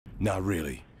Not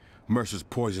really. Mercer's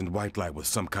poisoned White Light with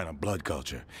some kind of blood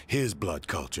culture. His blood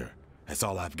culture. That's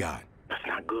all I've got. That's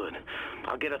not good.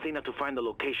 I'll get Athena to find the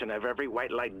location of every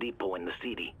White Light depot in the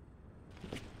city.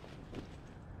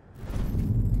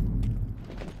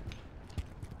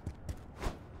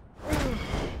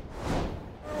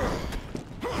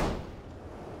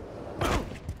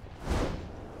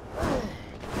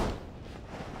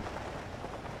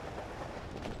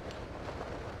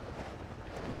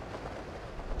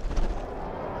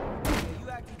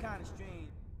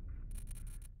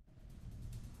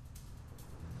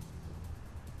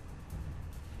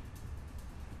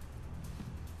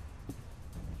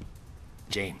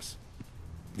 James,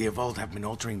 the Evolved have been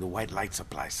altering the White Light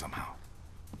supply somehow.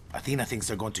 Athena thinks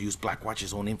they're going to use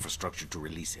Blackwatch's own infrastructure to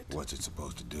release it. What's it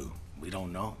supposed to do? We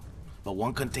don't know. But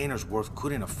one container's worth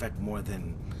couldn't affect more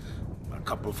than a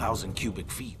couple thousand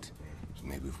cubic feet. So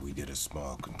maybe if we did a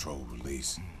small controlled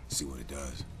release, see what it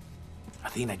does.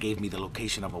 Athena gave me the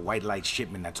location of a White Light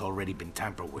shipment that's already been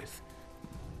tampered with.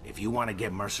 If you want to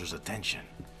get Mercer's attention,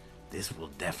 this will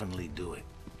definitely do it.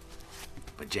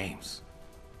 But James,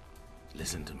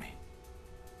 listen to me.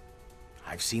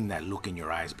 I've seen that look in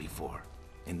your eyes before.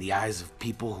 In the eyes of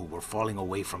people who were falling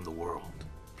away from the world.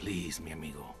 Please, mi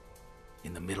amigo,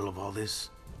 in the middle of all this,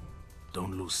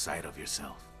 don't lose sight of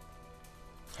yourself.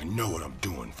 I know what I'm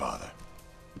doing, Father.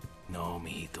 No,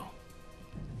 mijito.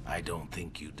 I don't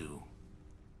think you do.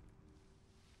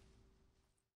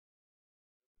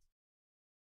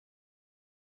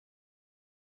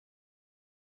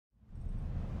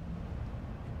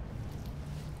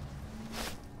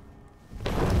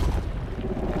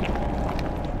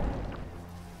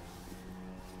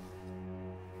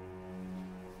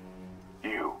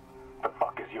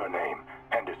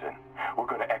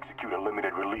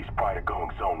 Prior to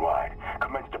going zone-wide.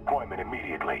 Commence deployment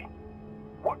immediately.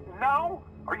 What, now?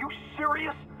 Are you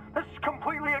serious? This is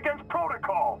completely against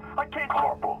protocol. I can't...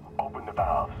 Corporal, open the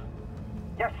valves.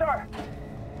 Yes, sir.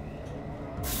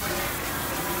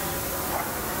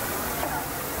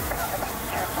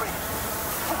 Can't breathe.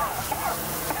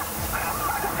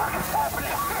 What the fuck is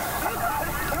happening?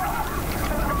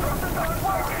 The compressor's not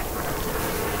working.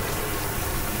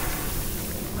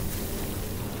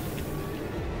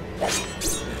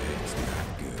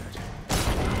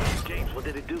 What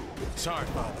did it do? Sorry,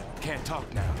 Father. Can't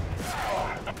talk now.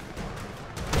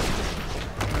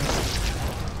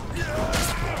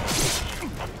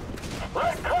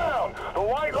 Red Crown! The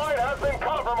White Light has been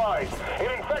compromised.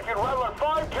 It infected Rattler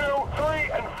 5, 2,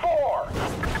 3, and 4.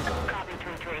 Copy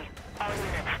 3-3. All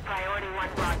units, priority 1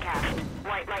 broadcast.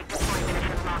 White Light deployment is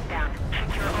in lockdown.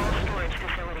 Secure all storage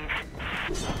facilities.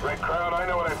 Red Crown, I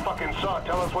know what I fucking saw.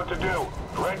 Tell us what to do.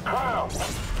 Red Crown!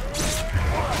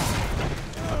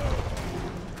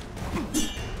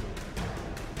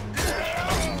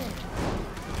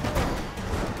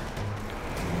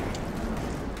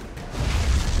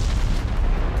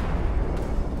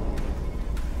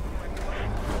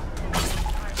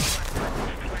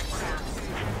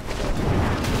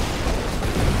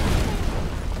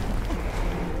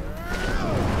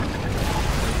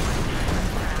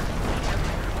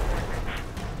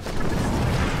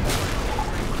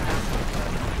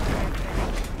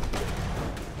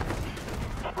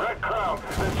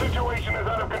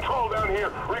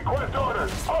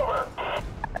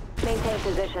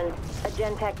 Position. A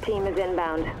Gentek team is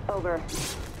inbound. Over.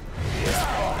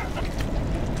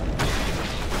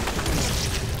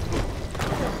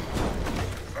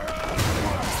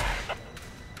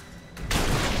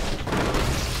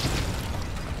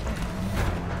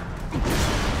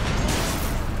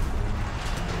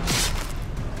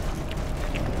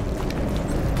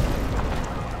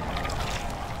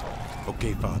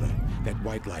 Okay, Father. That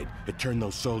White Light, it turned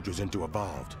those soldiers into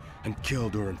Evolved. And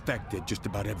killed or infected just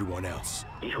about everyone else.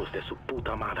 Hijos de su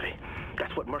puta madre.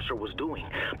 That's what Mercer was doing.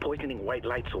 Poisoning White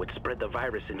Light so it spread the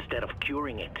virus instead of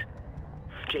curing it.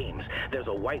 James, there's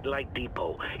a White Light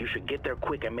depot. You should get there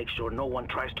quick and make sure no one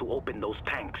tries to open those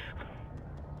tanks.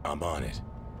 I'm on it.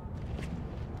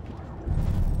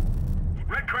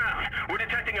 Red Crown, we're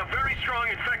detecting a very strong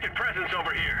infected presence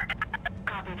over here.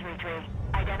 Copy 3-3.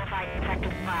 Identify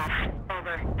infected class.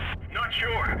 Over. Not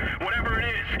sure. Whatever it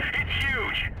is, it's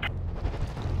huge.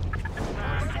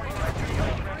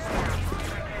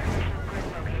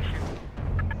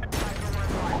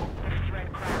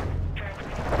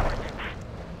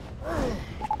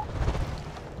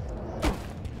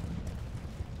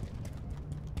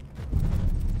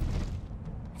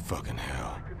 Fucking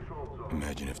hell.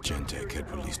 Imagine if Gentek had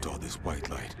released all this White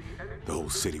Light. The whole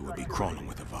city would be crawling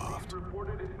with Evolved.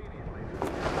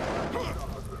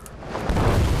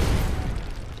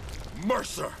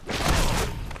 Mercer!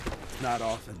 not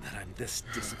often that I'm this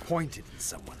disappointed in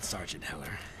someone, Sergeant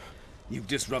Heller. You've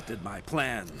disrupted my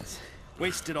plans,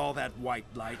 wasted all that white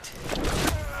light.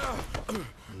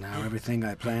 And now everything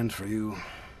I planned for you,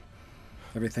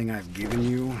 everything I've given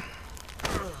you,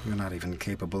 you're not even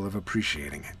capable of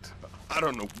appreciating it. I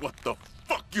don't know what the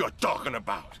fuck you're talking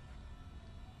about.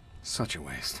 Such a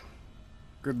waste.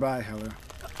 Goodbye, Heller.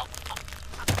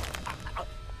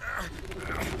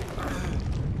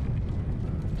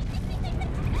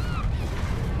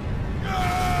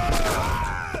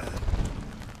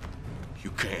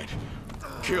 You can't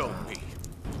kill me.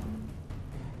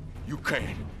 You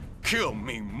can't kill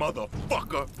me,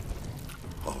 motherfucker.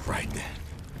 All right then.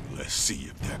 Let's see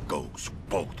if that goes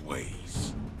both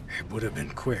ways. It would have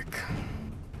been quick.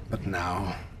 But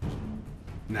now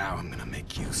I'm gonna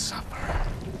make you suffer.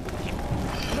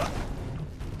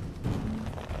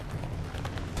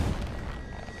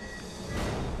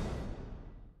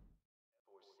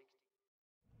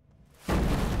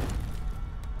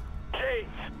 James,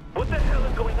 what the hell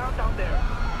is going on down there?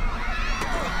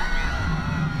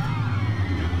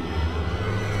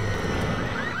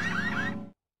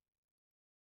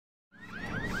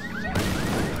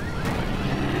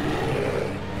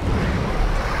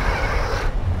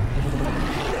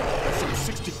 Some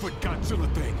 60-foot Godzilla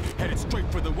thing headed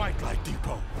straight for the White Light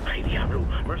Depot. Hey, Diablo,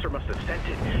 Mercer must have sent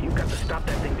it. You've got to stop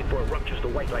that thing before it ruptures the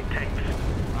white light tanks.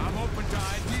 I'm open to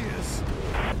ideas.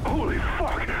 Holy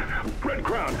fuck! Red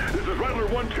Crown, this is Rattler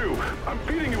 1-2. I'm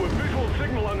feeding you a visual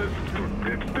signal on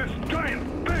this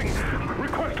giant thing.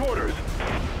 Request orders.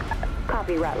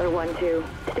 Copy, Rattler 1-2.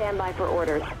 Stand by for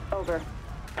orders. Over.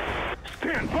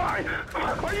 Stand by?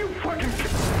 Are you fucking...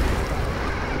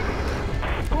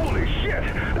 Holy shit!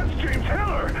 That's James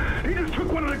Heller! He just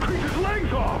took one of the creature's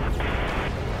legs off!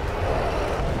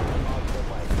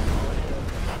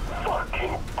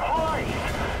 Fucking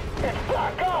Christ! It's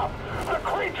back up! The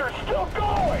creature's still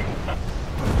going!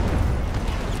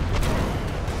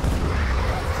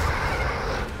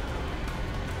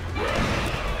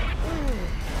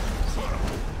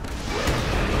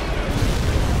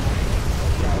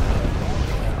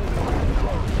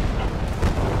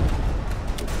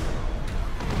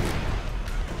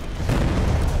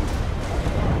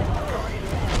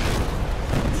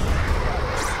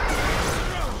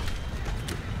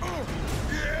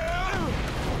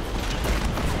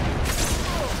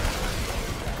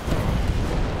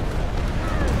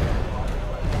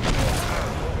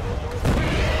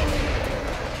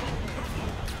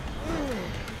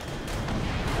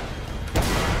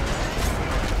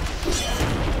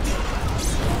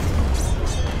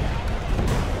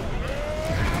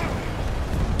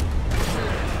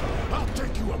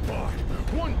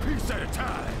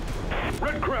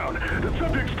 Red Crown, the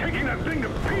subject's taking that thing to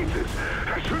pieces.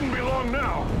 It shouldn't be long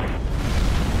now.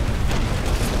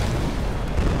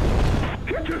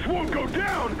 It just won't go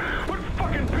down. What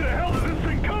fucking pit of hell does this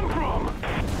thing come from?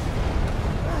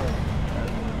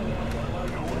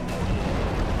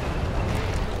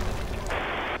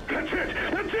 That's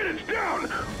it, it's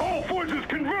down. All forces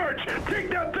converge. Take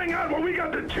that thing out while we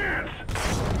got the chance.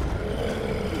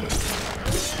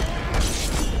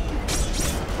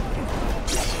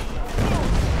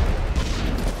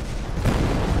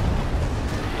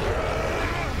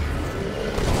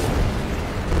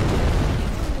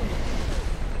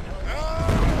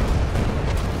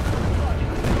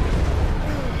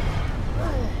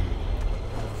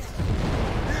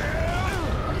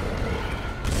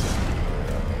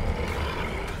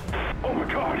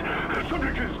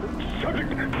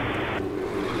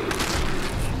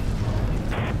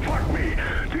 Fuck me!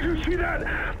 Did you see that?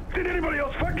 Did anybody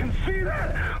else fucking see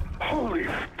that? Holy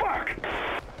fuck!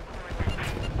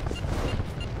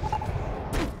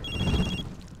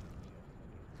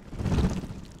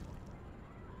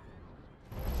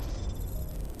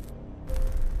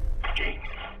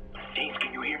 James,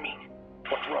 can you hear me?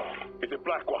 What's wrong? Is it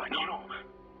Blackwatch? No.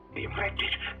 The infected.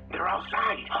 They're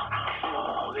outside.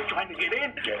 Oh, they're trying to get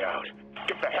in. Get out.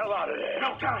 Get the hell out of there.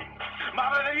 No time.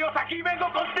 Madre de Dios, aquí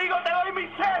vengo contigo, te doy mi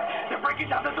sed. They're breaking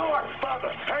down the door. Father,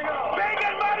 hang on.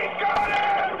 ¡Vengan,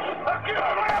 maricones! ¡Aquí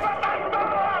los voy a matar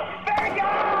todos!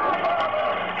 ¡Vengan!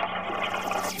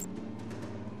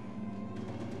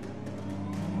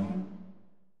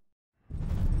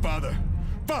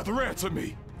 Father, answer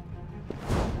me.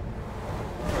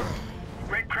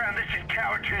 Red Crown, this is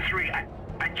Coward 2-3.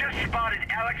 I just spotted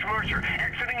Alex Mercer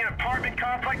exiting an apartment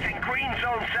complex in Green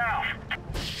Zone South.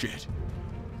 Shit.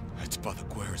 That's Father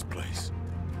Guerra's place.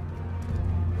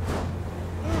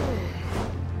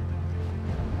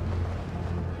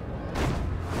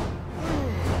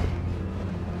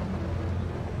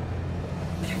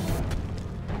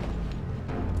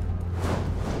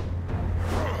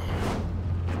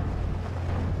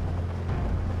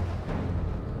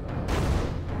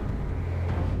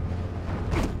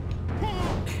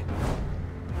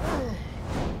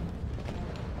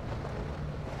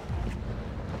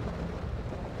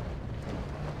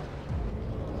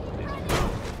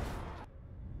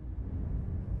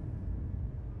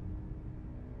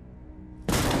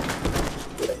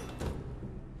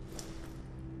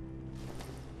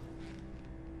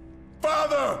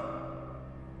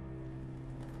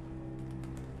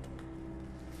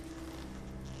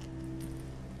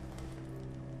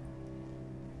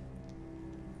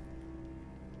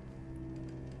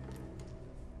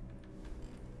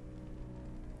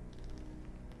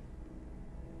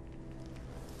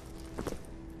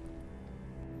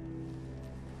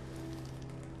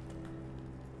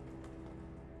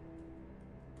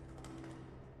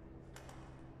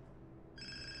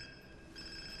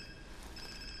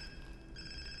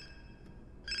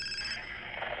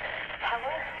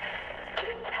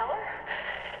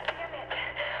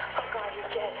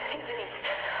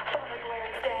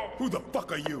 Who the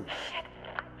fuck are you? Shit,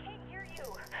 I can't hear you.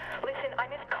 Listen,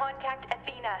 I'm his contact,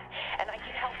 Athena, and I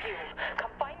can help you. Come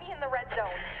find me in the red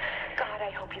zone. God, I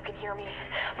hope you can hear me.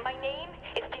 My name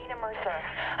is Dana Mercer.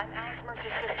 I'm Alex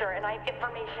Mercer's sister, and I have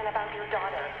information about your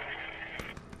daughter.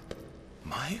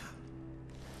 Maya?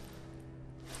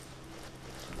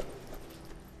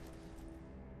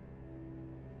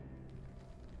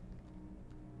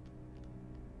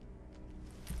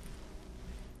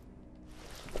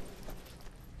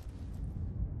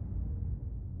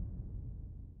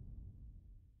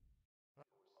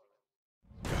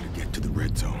 Gotta get to the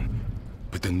red zone,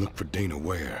 but then look for Dana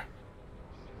where?